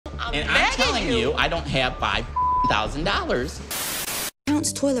And I'm telling you, I don't have $5,000.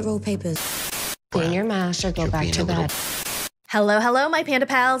 Counts toilet roll papers. Clean your mash or go back to bed. Hello, my Panda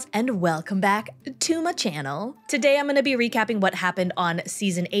Pals, and welcome back to my channel. Today I'm going to be recapping what happened on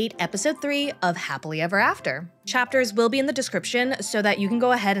Season 8, Episode 3 of Happily Ever After. Chapters will be in the description so that you can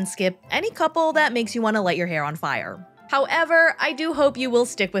go ahead and skip any couple that makes you want to light your hair on fire. However, I do hope you will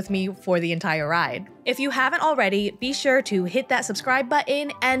stick with me for the entire ride. If you haven't already, be sure to hit that subscribe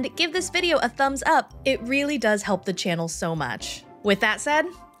button and give this video a thumbs up. It really does help the channel so much. With that said,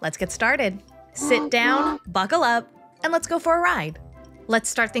 let's get started. Sit down, buckle up, and let's go for a ride. Let's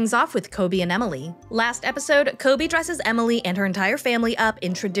start things off with Kobe and Emily. Last episode, Kobe dresses Emily and her entire family up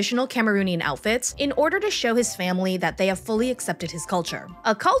in traditional Cameroonian outfits in order to show his family that they have fully accepted his culture.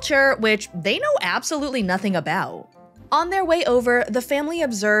 A culture which they know absolutely nothing about. On their way over, the family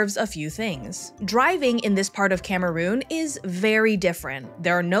observes a few things. Driving in this part of Cameroon is very different.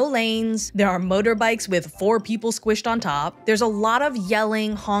 There are no lanes, there are motorbikes with 4 people squished on top, there's a lot of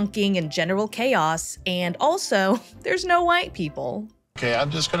yelling, honking, and general chaos, and also, there's no white people. Okay,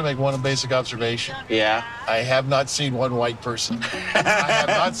 I'm just going to make one basic observation. Yeah. I have not seen one white person. I have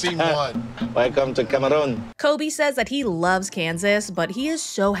not seen one. Welcome to Cameroon. Kobe says that he loves Kansas, but he is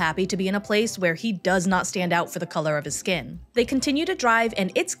so happy to be in a place where he does not stand out for the color of his skin. They continue to drive, and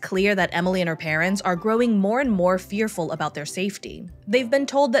it's clear that Emily and her parents are growing more and more fearful about their safety. They've been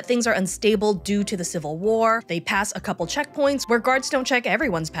told that things are unstable due to the Civil War, they pass a couple checkpoints where guards don't check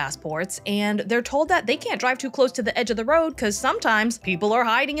everyone's passports, and they're told that they can't drive too close to the edge of the road because sometimes people are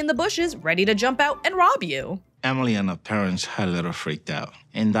hiding in the bushes ready to jump out and rob you. Emily and her parents are a little freaked out,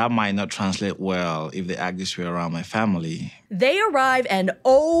 and that might not translate well if they act this way around my family. They arrive and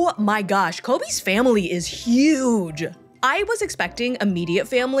oh my gosh, Kobe's family is huge. I was expecting immediate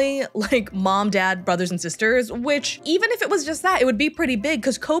family, like mom, dad, brothers, and sisters, which even if it was just that, it would be pretty big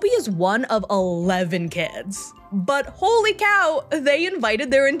because Kobe is one of 11 kids. But holy cow, they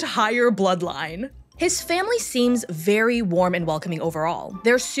invited their entire bloodline. His family seems very warm and welcoming overall.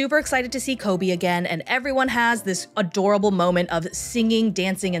 They're super excited to see Kobe again, and everyone has this adorable moment of singing,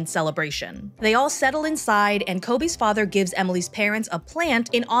 dancing, and celebration. They all settle inside, and Kobe's father gives Emily's parents a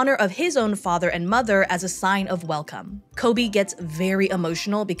plant in honor of his own father and mother as a sign of welcome. Kobe gets very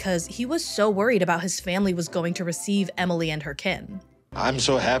emotional because he was so worried about his family was going to receive Emily and her kin. I'm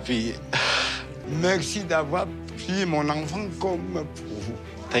so happy. Merci d'avoir pris mon enfant comme vous.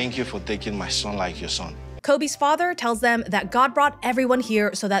 Thank you for taking my son like your son. Kobe's father tells them that God brought everyone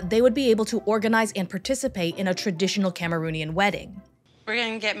here so that they would be able to organize and participate in a traditional Cameroonian wedding. We're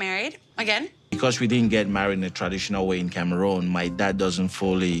gonna get married again? Because we didn't get married in a traditional way in Cameroon, my dad doesn't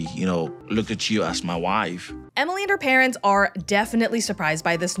fully, look at you as my wife. Emily and her parents are definitely surprised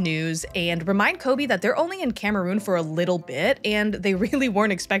by this news and remind Kobe that they're only in Cameroon for a little bit and they really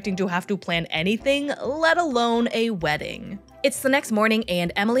weren't expecting to have to plan anything, let alone a wedding. It's the next morning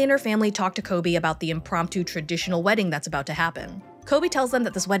and Emily and her family talk to Kobe about the impromptu traditional wedding that's about to happen. Kobe tells them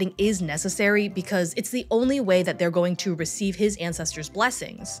that this wedding is necessary because it's the only way that they're going to receive his ancestors'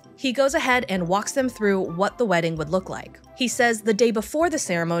 blessings. He goes ahead and walks them through what the wedding would look like. He says the day before the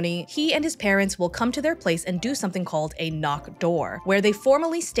ceremony, he and his parents will come to their place and do something called a knock door, where they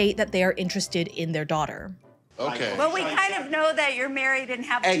formally state that they are interested in their daughter. Okay. Well, we kind of know that you're married and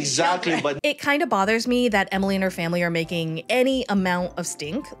have 2 children. But It kind of bothers me that Emily and her family are making any amount of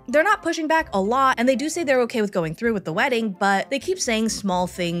stink. They're not pushing back a lot, and they do say they're okay with going through with the wedding, but they keep saying small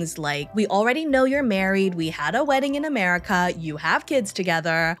things like, we already know you're married, we had a wedding in America, you have kids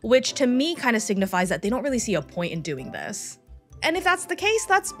together, which to me kind of signifies that they don't really see a point in doing this. And if that's the case,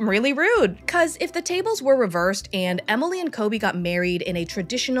 that's really rude. Because if the tables were reversed and Emily and Kobe got married in a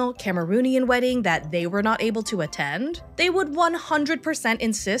traditional Cameroonian wedding that they were not able to attend, they would 100%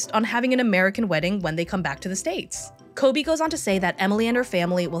 insist on having an American wedding when they come back to the States. Kobe goes on to say that Emily and her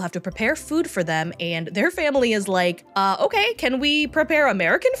family will have to prepare food for them, and their family is like, okay, can we prepare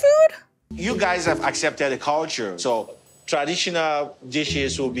American food? you guys have accepted the culture, so traditional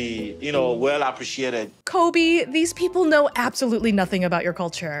dishes will be, well appreciated. Kobe, these people know absolutely nothing about your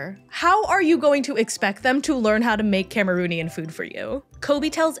culture. How are you going to expect them to learn how to make Cameroonian food for you? Kobe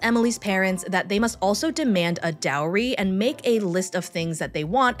tells Emily's parents that they must also demand a dowry and make a list of things that they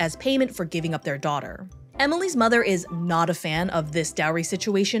want as payment for giving up their daughter. Emily's mother is not a fan of this dowry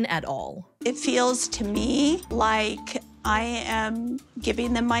situation at all. It feels to me like I am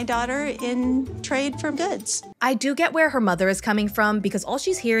giving them my daughter in trade for goods. I do get where her mother is coming from because all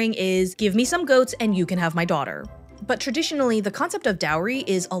she's hearing is, give me some goats and you can have my daughter. But traditionally, the concept of dowry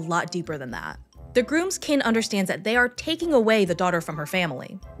is a lot deeper than that. The groom's kin understands that they are taking away the daughter from her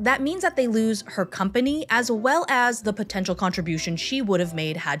family. That means that they lose her company as well as the potential contribution she would have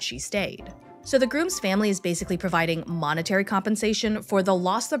made had she stayed. So the groom's family is basically providing monetary compensation for the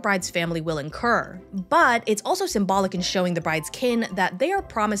loss the bride's family will incur, but it's also symbolic in showing the bride's kin that they are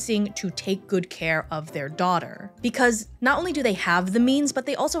promising to take good care of their daughter. Because not only do they have the means, but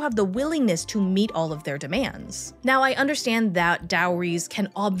they also have the willingness to meet all of their demands. Now, I understand that dowries can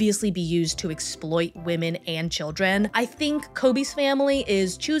obviously be used to exploit women and children. I think Kobe's family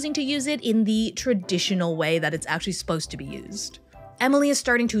is choosing to use it in the traditional way that it's actually supposed to be used. Emily is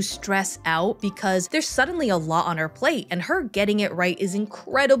starting to stress out because there's suddenly a lot on her plate, and her getting it right is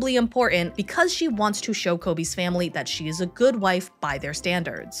incredibly important because she wants to show Kobe's family that she is a good wife by their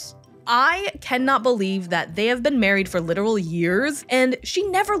standards. I cannot believe that they have been married for literal years, and she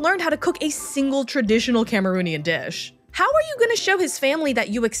never learned how to cook a single traditional Cameroonian dish. How are you gonna show his family that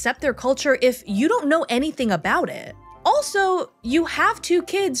you accept their culture if you don't know anything about it? Also, you have 2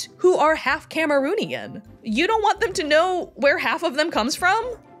 kids who are half Cameroonian. You don't want them to know where half of them comes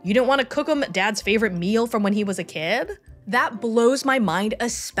from? You don't want to cook them dad's favorite meal from when he was a kid? That blows my mind,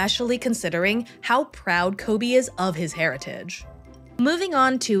 especially considering how proud Kobe is of his heritage. Moving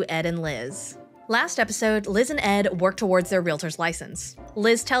on to Ed and Liz. Last episode, Liz and Ed worked towards their realtor's license.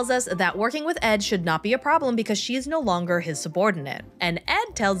 Liz tells us that working with Ed should not be a problem because she is no longer his subordinate. And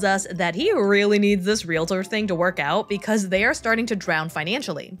Ed tells us that he really needs this realtor thing to work out because they are starting to drown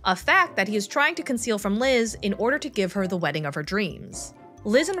financially, a fact that he is trying to conceal from Liz in order to give her the wedding of her dreams.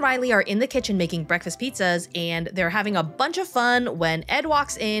 Liz and Riley are in the kitchen making breakfast pizzas, and they're having a bunch of fun when Ed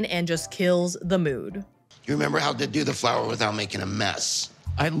walks in and just kills the mood. You remember how to do the flour without making a mess?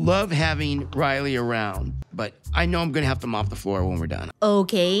 I love having Riley around, but I know I'm gonna have to mop the floor when we're done.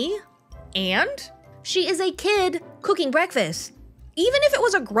 Okay, and? She is a kid cooking breakfast. Even if it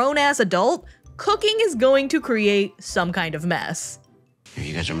was a grown-ass adult, cooking is going to create some kind of mess.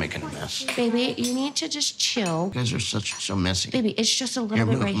 You guys are making a mess. Baby, you need to just chill. You guys are so messy. Baby, it's just a little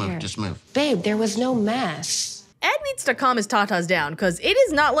bit right here. Just move. Babe, there was no mess. Ed needs to calm his tatas down, because it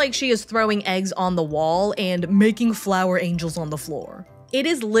is not like she is throwing eggs on the wall and making flour angels on the floor. It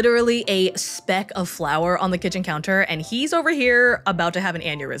is literally a speck of flour on the kitchen counter, and he's over here about to have an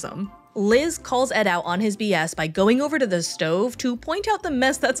aneurysm. Liz calls Ed out on his BS by going over to the stove to point out the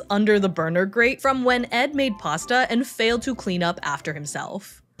mess that's under the burner grate from when Ed made pasta and failed to clean up after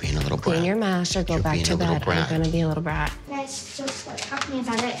himself. Being a little brat. Clean your mask or go back to bed. I'm gonna be a little brat. Guys, just like talk to me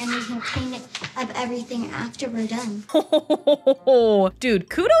about it and we can clean up everything after we're done. Dude,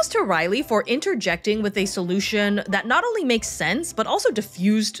 kudos to Riley for interjecting with a solution that not only makes sense, but also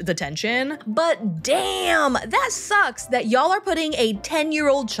diffused the tension. But damn, that sucks that y'all are putting a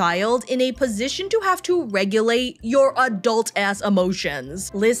 10-year-old child in a position to have to regulate your adult-ass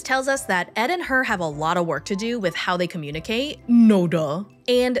emotions. Liz tells us that Ed and her have a lot of work to do with how they communicate. No duh.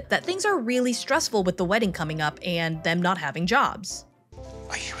 And that things are really stressful with the wedding coming up and them not having jobs.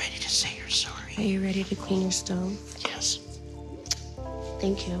 Are you ready to say you're sorry? Are you ready to clean your stove? Yes.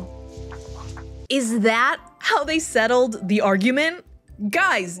 Thank you. Is that how they settled the argument?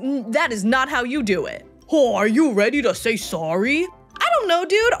 Guys, that is not how you do it. Oh, are you ready to say sorry? I don't know,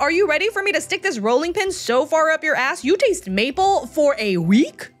 dude. Are you ready for me to stick this rolling pin so far up your ass you taste maple for a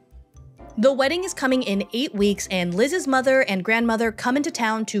week? The wedding is coming in 8 weeks, and Liz's mother and grandmother come into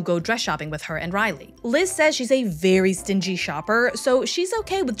town to go dress shopping with her and Riley. Liz says she's a very stingy shopper, so she's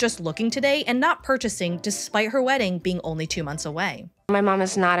okay with just looking today and not purchasing despite her wedding being only 2 months away. My mom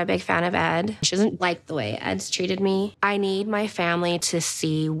is not a big fan of Ed. She doesn't like the way Ed's treated me. I need my family to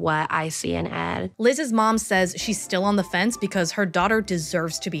see what I see in Ed. Liz's mom says she's still on the fence because her daughter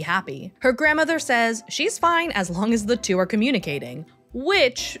deserves to be happy. Her grandmother says she's fine as long as the two are communicating,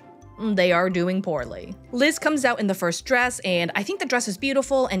 which they are doing poorly. Liz comes out in the first dress, and I think the dress is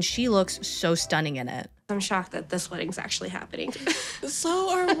beautiful, and she looks so stunning in it. I'm shocked that this wedding's actually happening. So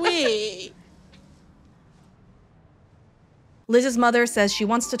are we. Liz's mother says she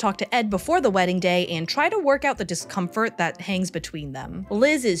wants to talk to Ed before the wedding day and try to work out the discomfort that hangs between them.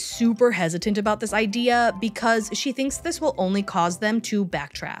 Liz is super hesitant about this idea because she thinks this will only cause them to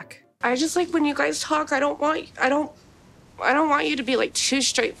backtrack. I just like when you guys talk, I don't want you to be like too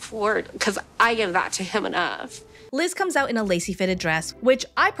straightforward because I give that to him enough. Liz comes out in a lacy fitted dress, which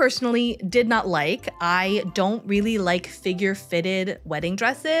I personally did not like. I don't really like figure fitted wedding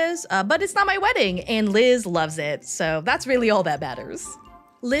dresses, but it's not my wedding and Liz loves it. So that's really all that matters.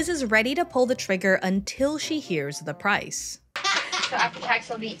 Liz is ready to pull the trigger until she hears the price. So after tax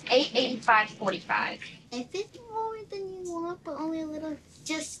will be $885.45. If it's more than you want, but only a little,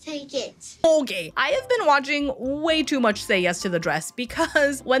 just take it. Okay, I have been watching way too much Say Yes to the Dress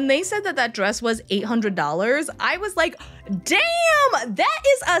because when they said that that dress was $800, I was like, damn, that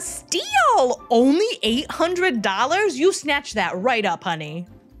is a steal. Only $800? You snatched that right up, honey.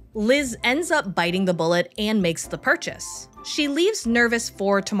 Liz ends up biting the bullet and makes the purchase. She leaves nervous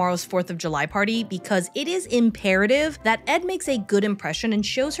for tomorrow's 4th of July party because it is imperative that Ed makes a good impression and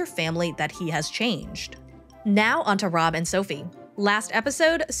shows her family that he has changed. Now onto Rob and Sophie. Last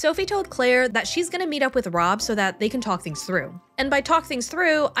episode, Sophie told Claire that she's gonna meet up with Rob so that they can talk things through. And by talk things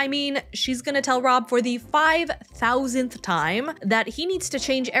through, I mean she's gonna tell Rob for the 5,000th time that he needs to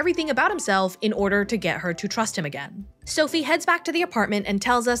change everything about himself in order to get her to trust him again. Sophie heads back to the apartment and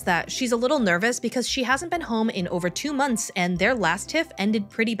tells us that she's a little nervous because she hasn't been home in over 2 months and their last tiff ended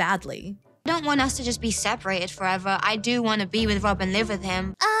pretty badly. I don't want us to just be separated forever. I do want to be with Rob and live with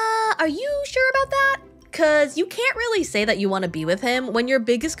him. Are you sure about that? Cause you can't really say that you want to be with him when your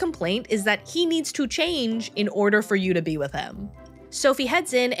biggest complaint is that he needs to change in order for you to be with him. Sophie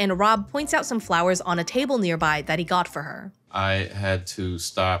heads in and Rob points out some flowers on a table nearby that he got for her. I had to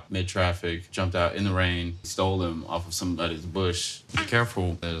stop mid-traffic, jumped out in the rain, stole them off of somebody's bush. Be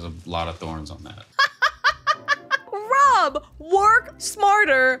careful, there's a lot of thorns on that. Rob, work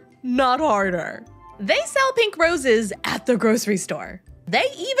smarter, not harder. They sell pink roses at the grocery store. They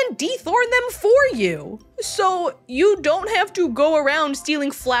even dethorn them for you. So you don't have to go around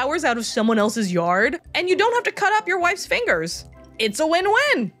stealing flowers out of someone else's yard, and you don't have to cut up your wife's fingers. It's a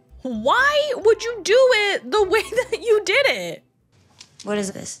win-win. Why would you do it the way that you did it? What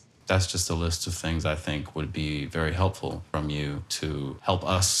is this? That's just a list of things I think would be very helpful from you to help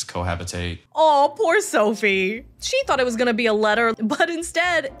us cohabitate. Oh, poor Sophie. She thought it was gonna be a letter, but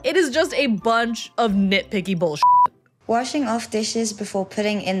instead, it is just a bunch of nitpicky bullshit. Washing off dishes before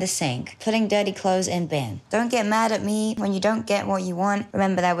putting in the sink. Putting dirty clothes in bin. Don't get mad at me when you don't get what you want.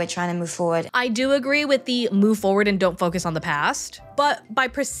 Remember that we're trying to move forward. I do agree with the move forward and don't focus on the past, but by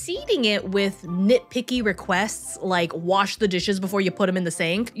preceding it with nitpicky requests like wash the dishes before you put them in the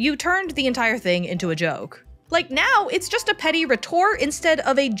sink, you turned the entire thing into a joke. Like now, it's just a petty retort instead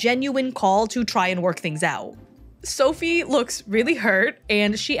of a genuine call to try and work things out. Sophie looks really hurt,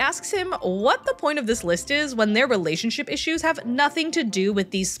 and she asks him what the point of this list is when their relationship issues have nothing to do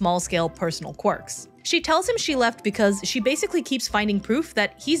with these small-scale personal quirks. She tells him she left because she basically keeps finding proof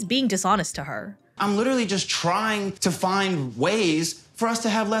that he's being dishonest to her. I'm literally just trying to find ways for us to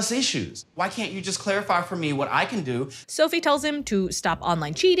have less issues. Why can't you just clarify for me what I can do? Sophie tells him to stop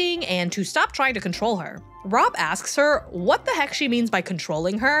online cheating and to stop trying to control her. Rob asks her what the heck she means by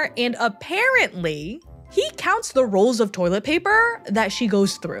controlling her, and apparently, he counts the rolls of toilet paper that she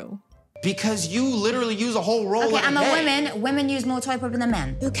goes through. Because you literally use a whole roll. Okay, every I'm a day. woman. Women use more toilet paper than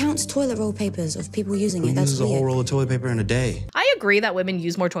men. Who counts toilet roll papers of people using it? That's uses a whole roll of toilet paper in a day. I agree that women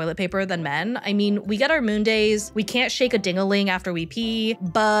use more toilet paper than men. I mean, we get our moon days, we can't shake a ding-a-ling after we pee,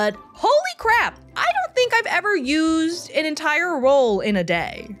 but holy crap, I don't think I've ever used an entire roll in a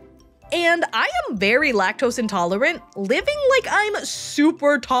day. And I am very lactose intolerant, living like I'm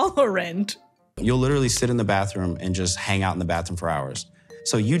super tolerant. You'll literally sit in the bathroom and just hang out in the bathroom for hours.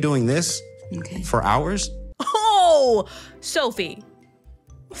 So you doing this for hours? Oh, Sophie,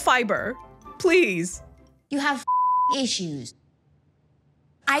 fiber, please. You have issues.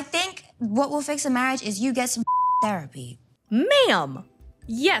 I think what will fix a marriage is you get some therapy. Ma'am.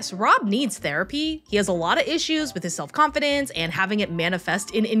 Yes, Rob needs therapy. He has a lot of issues with his self-confidence and having it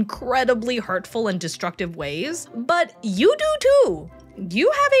manifest in incredibly hurtful and destructive ways, but you do too.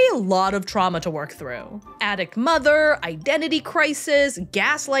 You have a lot of trauma to work through. Addict mother, identity crisis,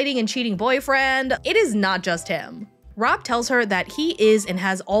 gaslighting and cheating boyfriend. It is not just him. Rob tells her that he is and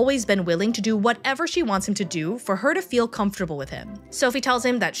has always been willing to do whatever she wants him to do for her to feel comfortable with him. Sophie tells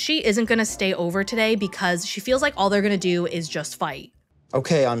him that she isn't gonna stay over today because she feels like all they're gonna do is just fight.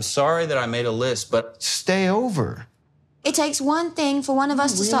 Okay, I'm sorry that I made a list, but stay over. It takes one thing for one of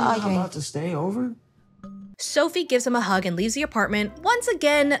us to start arguing. About to stay over? Sophie gives him a hug and leaves the apartment, once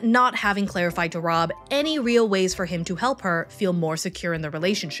again not having clarified to Rob any real ways for him to help her feel more secure in the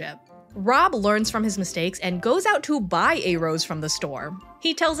relationship. Rob learns from his mistakes and goes out to buy a rose from the store.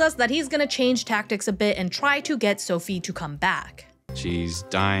 He tells us that he's gonna change tactics a bit and try to get Sophie to come back. She's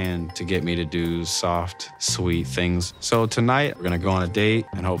dying to get me to do soft, sweet things. So tonight, we're gonna go on a date,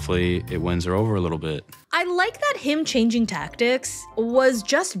 and hopefully it wins her over a little bit. I like that him changing tactics was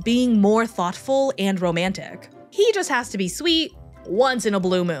just being more thoughtful and romantic. He just has to be sweet once in a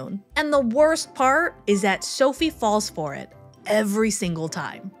blue moon. And the worst part is that Sophie falls for it every single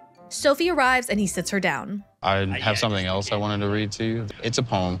time. Sophie arrives and he sits her down. I have something else I wanted to read to you. It's a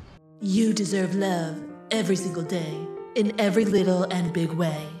poem. You deserve love every single day. in every little and big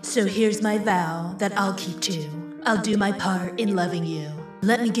way. So here's my vow that I'll keep to. I'll do my part in loving you.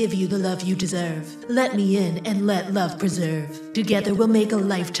 Let me give you the love you deserve. Let me in and let love preserve. Together we'll make a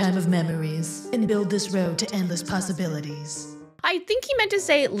lifetime of memories and build this road to endless possibilities. I think he meant to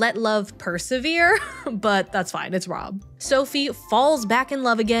say, let love persevere, but that's fine, it's Rob. Sophie falls back in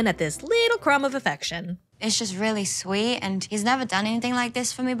love again at this little crumb of affection. It's just really sweet, and he's never done anything like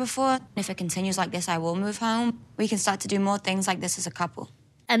this for me before. If it continues like this, I will move home. We can start to do more things like this as a couple.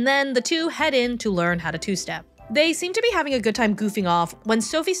 And then the two head in to learn how to two-step. They seem to be having a good time goofing off when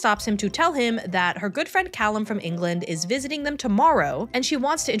Sophie stops him to tell him that her good friend Callum from England is visiting them tomorrow and she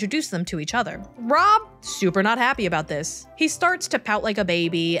wants to introduce them to each other. Rob, super not happy about this. He starts to pout like a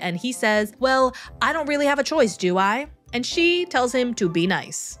baby and he says, well, I don't really have a choice, do I? And she tells him to be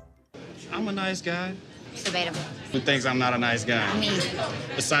nice. I'm a nice guy. It's debatable. Who thinks I'm not a nice guy? Me.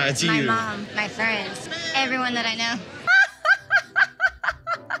 Besides My you. mom, my friends, everyone that I know.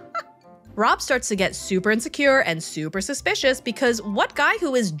 Rob starts to get super insecure and super suspicious because what guy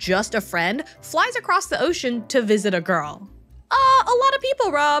who is just a friend flies across the ocean to visit a girl? A lot of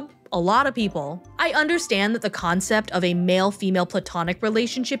people, Rob. A lot of people. I understand that the concept of a male-female platonic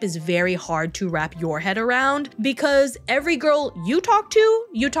relationship is very hard to wrap your head around because every girl you talk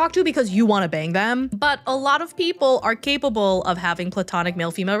to because you want to bang them. But a lot of people are capable of having platonic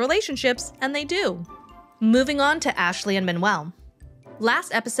male-female relationships, and they do. Moving on to Ashley and Manuel.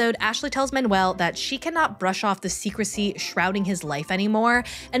 Last episode, Ashley tells Manuel that she cannot brush off the secrecy shrouding his life anymore,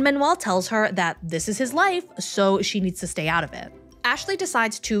 and Manuel tells her that this is his life, so she needs to stay out of it. Ashley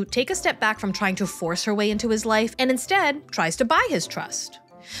decides to take a step back from trying to force her way into his life and instead tries to buy his trust.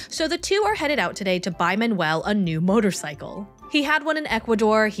 So the two are headed out today to buy Manuel a new motorcycle. He had one in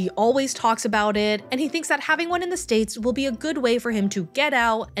Ecuador, he always talks about it, and he thinks that having one in the States will be a good way for him to get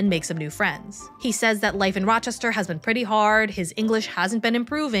out and make some new friends. He says that life in Rochester has been pretty hard, his English hasn't been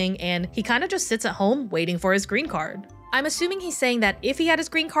improving, and he kind of just sits at home waiting for his green card. I'm assuming he's saying that if he had his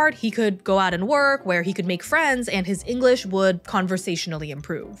green card, he could go out and work, where he could make friends, and his English would conversationally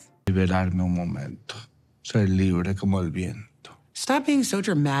improve. Liberarme un momento. Ser libre como el viento. Stop being so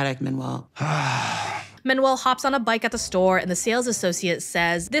dramatic, Manuel. Manuel hops on a bike at the store and the sales associate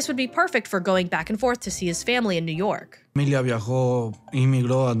says this would be perfect for going back and forth to see his family in New York. Familia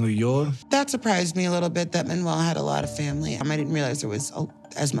inmigró a New York. That surprised me a little bit that Manuel had a lot of family. I didn't realize there was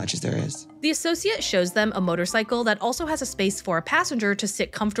as much as there is. The associate shows them a motorcycle that also has a space for a passenger to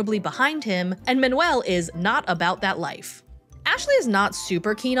sit comfortably behind him, and Manuel is not about that life. Ashley is not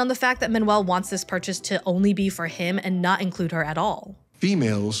super keen on the fact that Manuel wants this purchase to only be for him and not include her at all.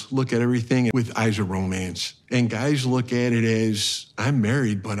 Females look at everything with eyes of romance, and guys look at it as, I'm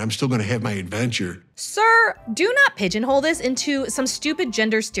married, but I'm still gonna have my adventure. Sir, do not pigeonhole this into some stupid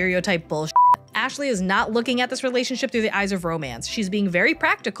gender stereotype bullshit. Ashley is not looking at this relationship through the eyes of romance. She's being very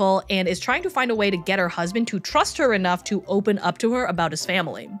practical and is trying to find a way to get her husband to trust her enough to open up to her about his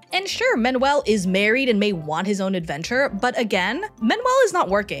family. And sure, Manuel is married and may want his own adventure, but again, Manuel is not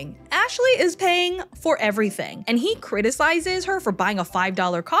working. Ashley is paying for everything, and he criticizes her for buying a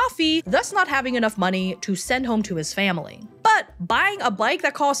 $5 coffee, thus not having enough money to send home to his family. But buying a bike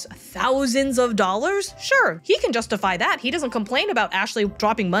that costs thousands of dollars? Sure, he can justify that. He doesn't complain about Ashley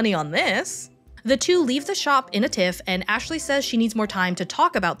dropping money on this. The two leave the shop in a tiff, and Ashley says she needs more time to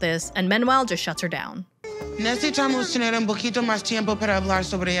talk about this, and Manuel just shuts her down. Necesitamos tener un poquito más tiempo para hablar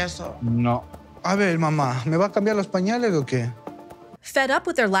sobre eso. No. A ver, mamá, ¿me va a cambiar los pañales o qué? Fed up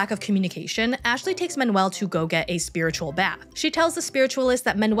with their lack of communication, Ashley takes Manuel to go get a spiritual bath. She tells the spiritualist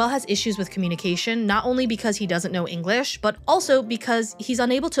that Manuel has issues with communication, not only because he doesn't know English, but also because he's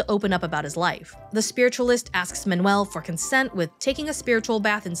unable to open up about his life. The spiritualist asks Manuel for consent with taking a spiritual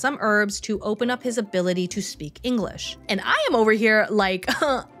bath in some herbs to open up his ability to speak English. And I am over here like,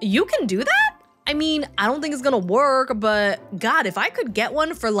 you can do that? I mean, I don't think it's gonna work, but God, if I could get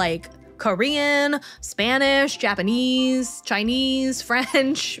one for like Korean, Spanish, Japanese, Chinese,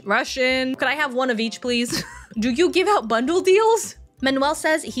 French, Russian. Could I have one of each, please? Do you give out bundle deals? Manuel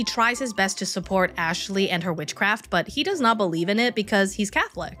says he tries his best to support Ashley and her witchcraft, but he does not believe in it because he's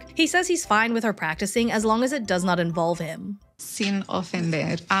Catholic. He says he's fine with her practicing as long as it does not involve him. Sin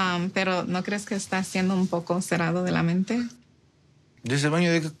ofender, pero ¿no crees que está siendo un poco cerrado de la mente? ¿Desde el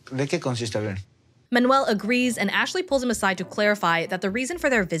baño de qué consiste? A ver. Manuel agrees, and Ashley pulls him aside to clarify that the reason for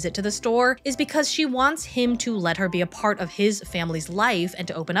their visit to the store is because she wants him to let her be a part of his family's life and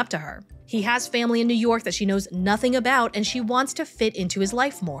to open up to her. He has family in New York that she knows nothing about, and she wants to fit into his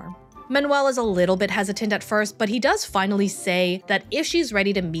life more. Manuel is a little bit hesitant at first, but he does finally say that if she's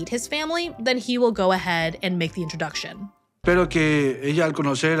ready to meet his family, then he will go ahead and make the introduction. Espero que ella al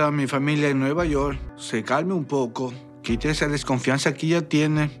conocer a mi familia en Nueva York se calme un poco Quite esa desconfianza que ya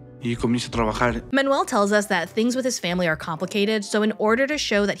tiene y comience a trabajar. Manuel tells us that things with his family are complicated, so in order to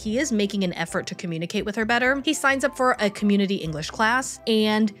show that he is making an effort to communicate with her better, he signs up for a community English class,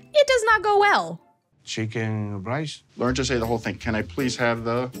 and it does not go well. Chicken rice. Learn to say the whole thing. Can I please have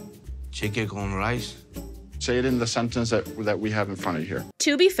the chicken con rice? Say it in the sentence that we have in front of you here.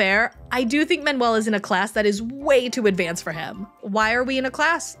 To be fair, I do think Manuel is in a class that is way too advanced for him. Why are we in a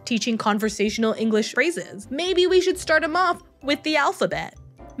class teaching conversational English phrases? Maybe we should start him off with the alphabet.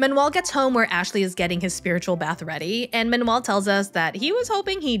 Manuel gets home where Ashley is getting his spiritual bath ready, and Manuel tells us that he was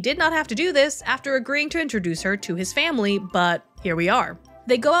hoping he did not have to do this after agreeing to introduce her to his family, but here we are.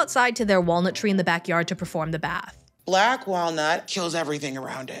 They go outside to their walnut tree in the backyard to perform the bath. Black walnut kills everything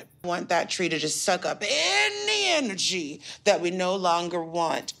around it. I want that tree to just suck up any energy that we no longer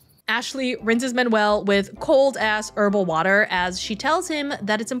want. Ashley rinses Manuel with cold-ass herbal water as she tells him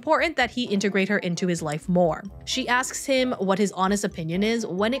that it's important that he integrate her into his life more. She asks him what his honest opinion is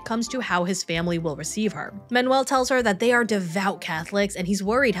when it comes to how his family will receive her. Manuel tells her that they are devout Catholics and he's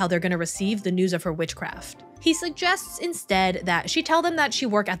worried how they're going to receive the news of her witchcraft. He suggests instead that she tell them that she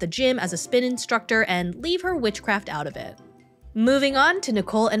work at the gym as a spin instructor and leave her witchcraft out of it. Moving on to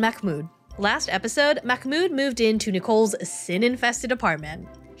Nicole and Mahmoud. Last episode, Mahmoud moved into Nicole's sin-infested apartment.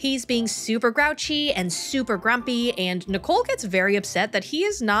 He's being super grouchy and super grumpy, and Nicole gets very upset that he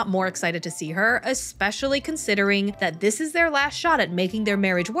is not more excited to see her, especially considering that this is their last shot at making their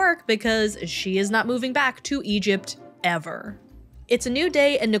marriage work because she is not moving back to Egypt ever. It's a new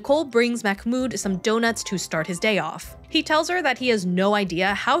day and Nicole brings Mahmoud some donuts to start his day off. He tells her that he has no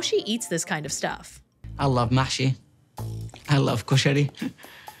idea how she eats this kind of stuff. I love mashi. I love koshari.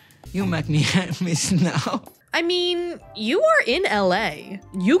 You make me miss now. I mean, you are in LA.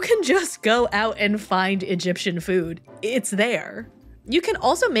 You can just go out and find Egyptian food. It's there. You can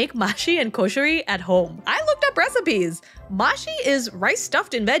also make mashi and koshari at home. I looked up recipes. Mashi is rice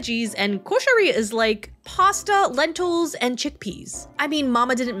stuffed in veggies and koshari is like pasta, lentils, and chickpeas. I mean,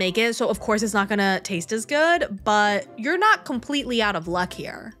 mama didn't make it, so of course it's not gonna taste as good, but you're not completely out of luck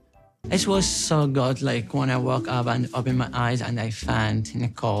here. It was so good, like when I woke up and opened my eyes and I found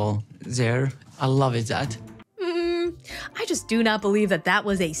Nicole there. I love it that. I just do not believe that that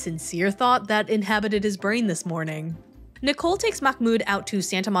was a sincere thought that inhabited his brain this morning. Nicole takes Mahmoud out to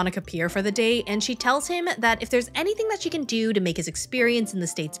Santa Monica Pier for the day, and she tells him that if there's anything that she can do to make his experience in the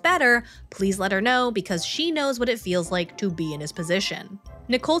States better, please let her know because she knows what it feels like to be in his position.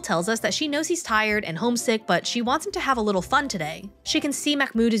 Nicole tells us that she knows he's tired and homesick, but she wants him to have a little fun today. She can see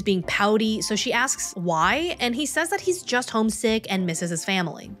Mahmoud is being pouty, so she asks why, and he says that he's just homesick and misses his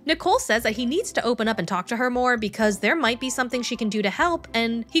family. Nicole says that he needs to open up and talk to her more because there might be something she can do to help,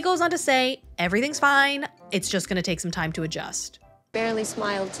 and he goes on to say, everything's fine, it's just gonna take some time to adjust. Barely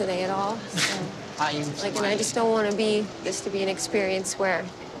smiled today at all. So, and I just don't want this to be an experience where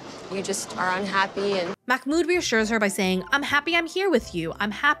you just are unhappy. And Mahmoud reassures her by saying, I'm happy I'm here with you.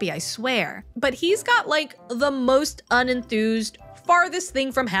 I'm happy, I swear. But he's got like the most unenthused, farthest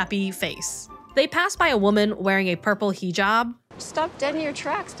thing from happy face. They pass by a woman wearing a purple hijab. Stop dead in your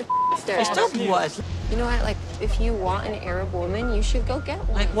tracks. Stop what? You know what, like if you want an Arab woman, you should go get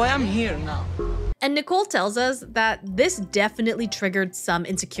one. Like why I'm here now? And Nicole tells us that this definitely triggered some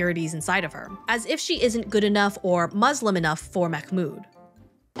insecurities inside of her, as if she isn't good enough or Muslim enough for Mahmoud.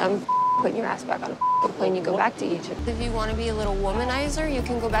 I'm putting your ass back on a plane, you go back to Egypt. If you want to be a little womanizer, you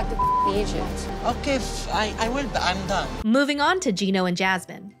can go back to Egypt. Okay, I will, I'm done. Moving on to Gino and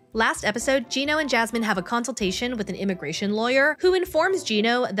Jasmine. Last episode, Gino and Jasmine have a consultation with an immigration lawyer who informs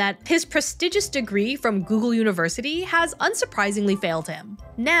Gino that his prestigious degree from Google University has unsurprisingly failed him.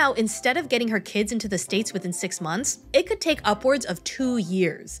 Now, instead of getting her kids into the States within 6 months, it could take upwards of 2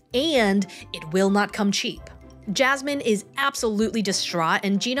 years, and it will not come cheap. Jasmine is absolutely distraught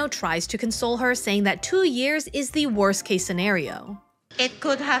and Gino tries to console her, saying that 2 years is the worst case scenario. It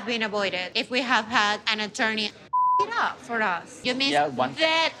could have been avoided if we have had an attorney it up for us. You missed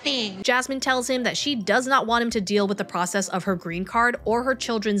that thing. Jasmine tells him that she does not want him to deal with the process of her green card or her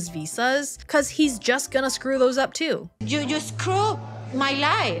children's visas, because he's just gonna screw those up too. You screw my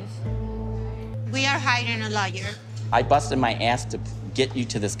life. We are hiring a lawyer. I busted my ass to get you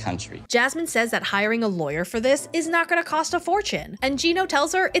to this country. Jasmine says that hiring a lawyer for this is not going to cost a fortune, and Gino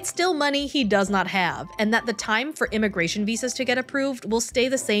tells her it's still money he does not have, and that the time for immigration visas to get approved will stay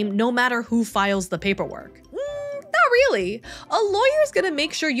the same no matter who files the paperwork. Not really. A lawyer is going to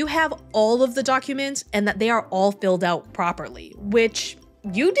make sure you have all of the documents and that they are all filled out properly, which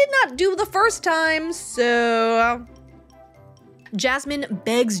you did not do the first time, so... Jasmine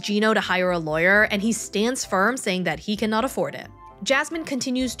begs Gino to hire a lawyer, and he stands firm, saying that he cannot afford it. Jasmine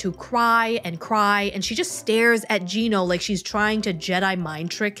continues to cry, and she just stares at Gino like she's trying to Jedi mind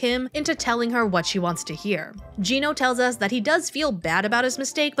trick him into telling her what she wants to hear. Gino tells us that he does feel bad about his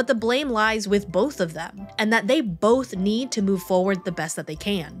mistake, but the blame lies with both of them, and that they both need to move forward the best that they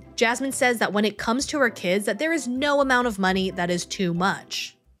can. Jasmine says that when it comes to her kids, that there is no amount of money that is too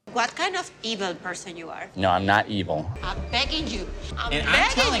much. What kind of evil person you are? No, I'm not evil. I'm begging you. I'm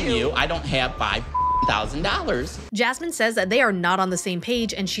telling you, I don't have $5,000. Jasmine says that they are not on the same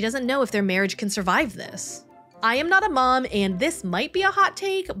page and she doesn't know if their marriage can survive this. I am not a mom, and this might be a hot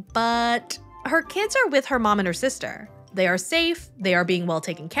take, but her kids are with her mom and her sister. They are safe, they are being well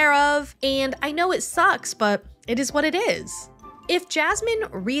taken care of, and I know it sucks, but it is what it is. If Jasmine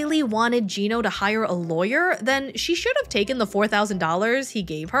really wanted Gino to hire a lawyer, then she should have taken the $4,000 he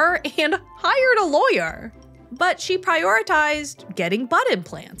gave her and hired a lawyer. But she prioritized getting butt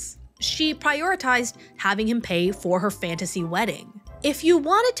implants. She prioritized having him pay for her fantasy wedding. If you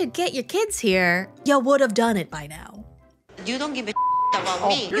wanted to get your kids here, you would have done it by now. You don't give a about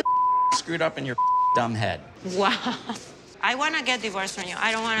me. You're screwed up in your dumb head. Wow. I want to get divorced from you.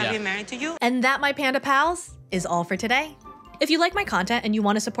 I don't want to be married to you. And that, my Panda Pals, is all for today. If you like my content and you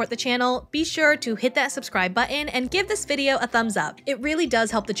want to support the channel, be sure to hit that subscribe button and give this video a thumbs up. It really does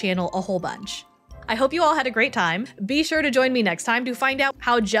help the channel a whole bunch. I hope you all had a great time. Be sure to join me next time to find out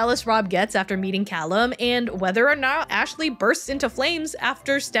how jealous Rob gets after meeting Callum and whether or not Ashley bursts into flames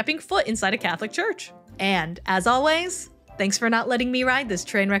after stepping foot inside a Catholic church. And as always, thanks for not letting me ride this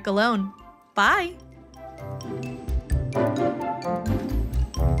train wreck alone. Bye!